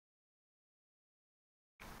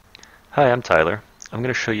Hi, I'm Tyler. I'm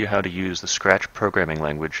going to show you how to use the Scratch programming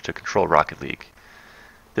language to control Rocket League.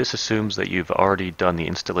 This assumes that you've already done the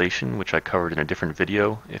installation, which I covered in a different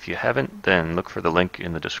video. If you haven't, then look for the link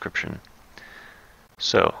in the description.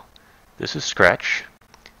 So, this is Scratch.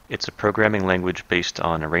 It's a programming language based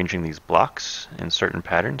on arranging these blocks in certain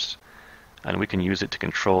patterns, and we can use it to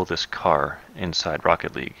control this car inside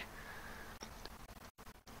Rocket League.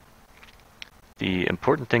 The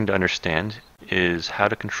important thing to understand is how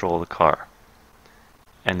to control the car.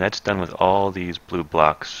 And that's done with all these blue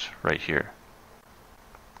blocks right here.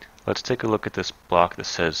 Let's take a look at this block that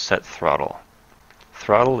says Set Throttle.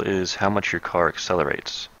 Throttle is how much your car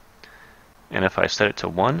accelerates. And if I set it to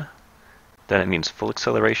 1, then it means full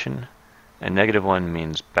acceleration, and -1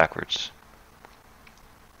 means backwards.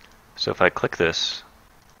 So if I click this,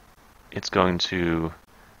 it's going to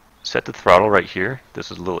set the throttle right here.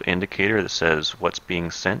 This is a little indicator that says what's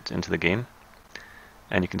being sent into the game.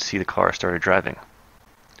 And you can see the car started driving.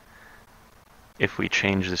 If we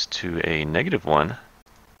change this to a -1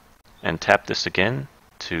 and tap this again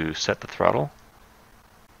to set the throttle,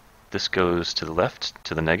 this goes to the left,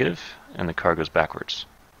 to the negative, and the car goes backwards.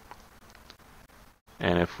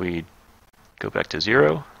 And if we go back to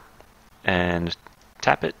 0 and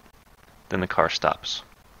tap it, then the car stops.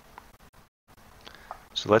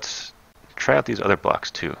 So let's try out these other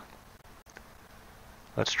blocks too.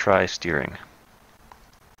 Let's try steering.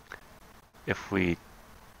 If we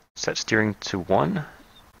set steering to 1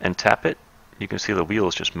 and tap it, you can see the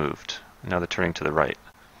wheels just moved. Now they're turning to the right.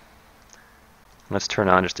 Let's turn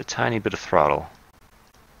on just a tiny bit of throttle.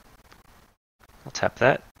 I'll tap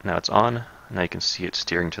that, now it's on, now you can see it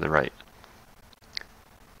steering to the right.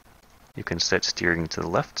 You can set steering to the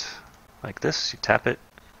left, like this, you tap it,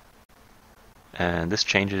 and this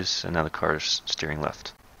changes, and now the car is steering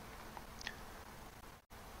left.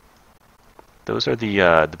 Those are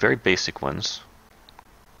the very basic ones.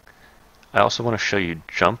 I also want to show you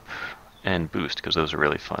jump and boost because those are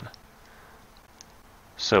really fun.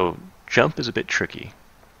 So jump is a bit tricky.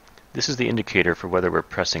 This is the indicator for whether we're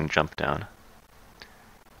pressing jump down.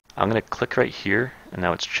 I'm going to click right here, and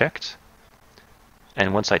now it's checked.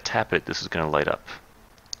 And once I tap it, this is going to light up.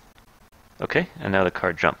 Okay, and now the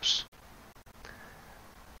car jumps.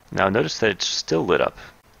 Now notice that it's still lit up.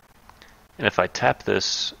 And if I tap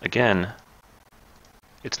this again,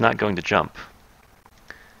 it's not going to jump.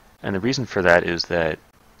 And the reason for that is that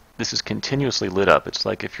this is continuously lit up. It's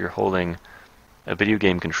like if you're holding a video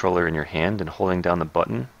game controller in your hand and holding down the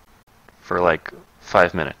button for like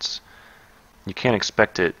 5 minutes. You can't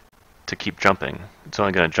expect it to keep jumping. It's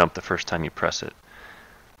only going to jump the first time you press it.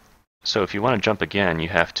 So if you want to jump again, you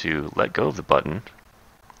have to let go of the button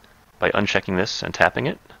by unchecking this and tapping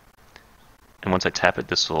it. And once I tap it,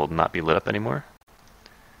 this will not be lit up anymore.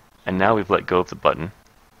 And now we've let go of the button.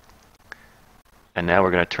 And now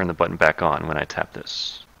we're going to turn the button back on when I tap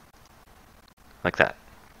this. Like that.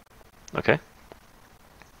 Okay?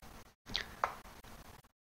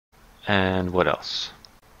 And what else?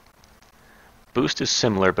 Boost is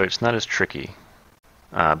similar, but it's not as tricky.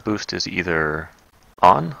 Boost is either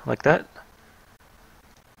on, like that,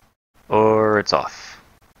 or it's off.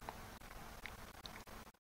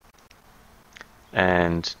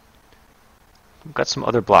 And we've got some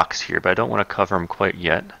other blocks here, but I don't want to cover them quite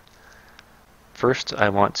yet. First, I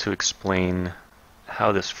want to explain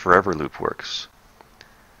how this forever loop works,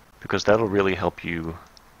 because that'll really help you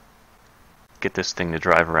get this thing to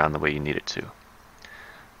drive around the way you need it to.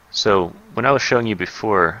 So, when I was showing you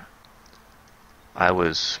before, I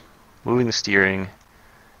was moving the steering,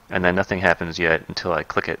 and then nothing happens yet until I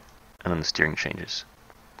click it, and then the steering changes.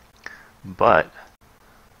 But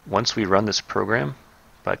once we run this program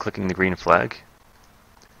by clicking the green flag,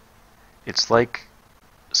 it's like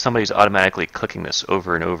somebody's automatically clicking this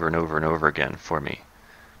over and over and over and over again for me,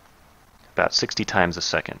 about 60 times a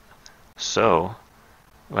second. So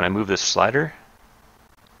when I move this slider,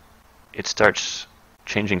 it starts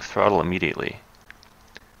changing throttle immediately,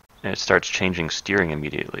 and it starts changing steering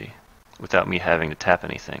immediately without me having to tap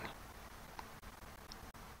anything.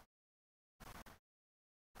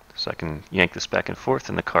 So I can yank this back and forth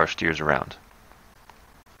and the car steers around.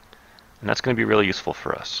 And that's going to be really useful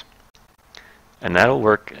for us. And that'll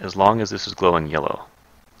work as long as this is glowing yellow.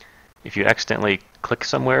 If you accidentally click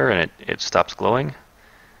somewhere and it stops glowing,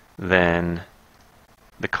 then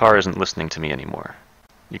the car isn't listening to me anymore.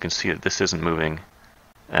 You can see that this isn't moving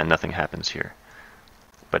and nothing happens here.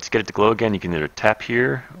 But to get it to glow again, you can either tap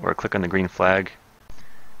here or click on the green flag,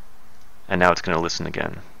 and now it's going to listen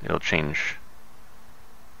again. It'll change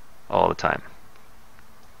all the time.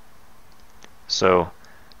 So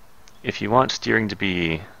if you want steering to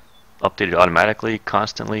be updated automatically,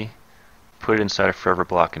 constantly, put it inside a forever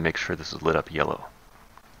block and make sure this is lit up yellow.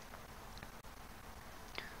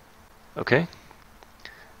 Okay,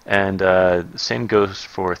 and the same goes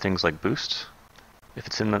for things like boost. If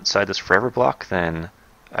it's inside this forever block, then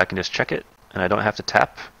I can just check it, and I don't have to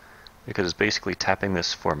tap, because it's basically tapping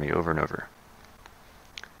this for me over and over.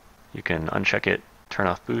 You can uncheck it, turn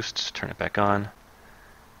off boost, turn it back on,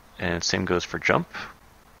 and same goes for jump.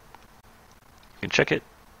 You can check it,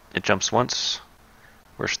 it jumps once.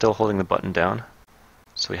 We're still holding the button down,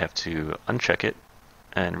 so we have to uncheck it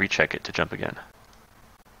and recheck it to jump again.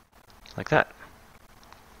 Like that.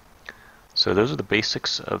 So those are the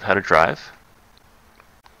basics of how to drive.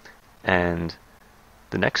 And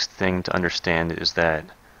the next thing to understand is that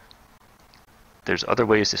there's other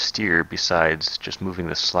ways to steer besides just moving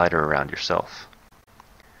the slider around yourself.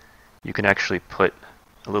 You can actually put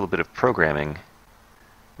a little bit of programming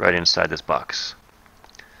right inside this box.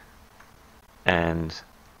 And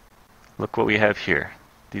look what we have here.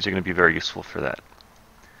 These are going to be very useful for that.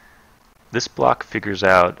 This block figures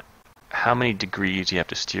out how many degrees you have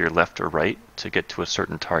to steer left or right to get to a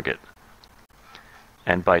certain target.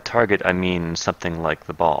 And by target, I mean something like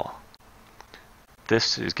the ball.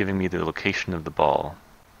 This is giving me the location of the ball,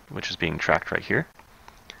 which is being tracked right here.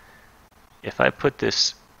 If I put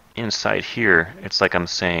this inside here, it's like I'm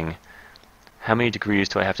saying, how many degrees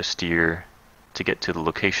do I have to steer to get to the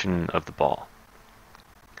location of the ball?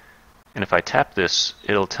 And if I tap this,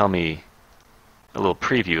 it'll tell me a little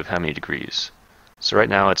preview of how many degrees. So right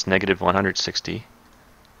now it's negative 160.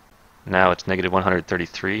 Now it's negative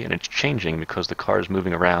 133, and it's changing because the car is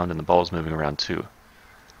moving around and the ball is moving around too.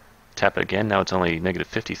 Tap it again, now it's only negative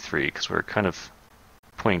 53 because we're kind of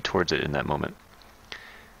pointing towards it in that moment.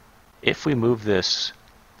 If we move this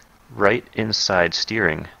right inside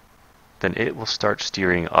steering, then it will start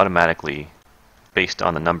steering automatically based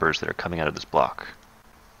on the numbers that are coming out of this block.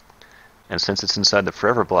 And since it's inside the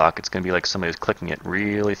forever block, it's going to be like somebody's clicking it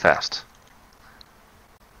really fast.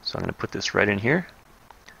 So I'm going to put this right in here,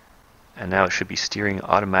 and now it should be steering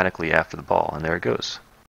automatically after the ball, and there it goes.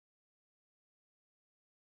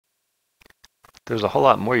 There's a whole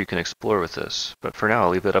lot more you can explore with this, but for now I'll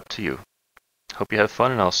leave it up to you. Hope you have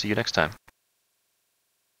fun, and I'll see you next time.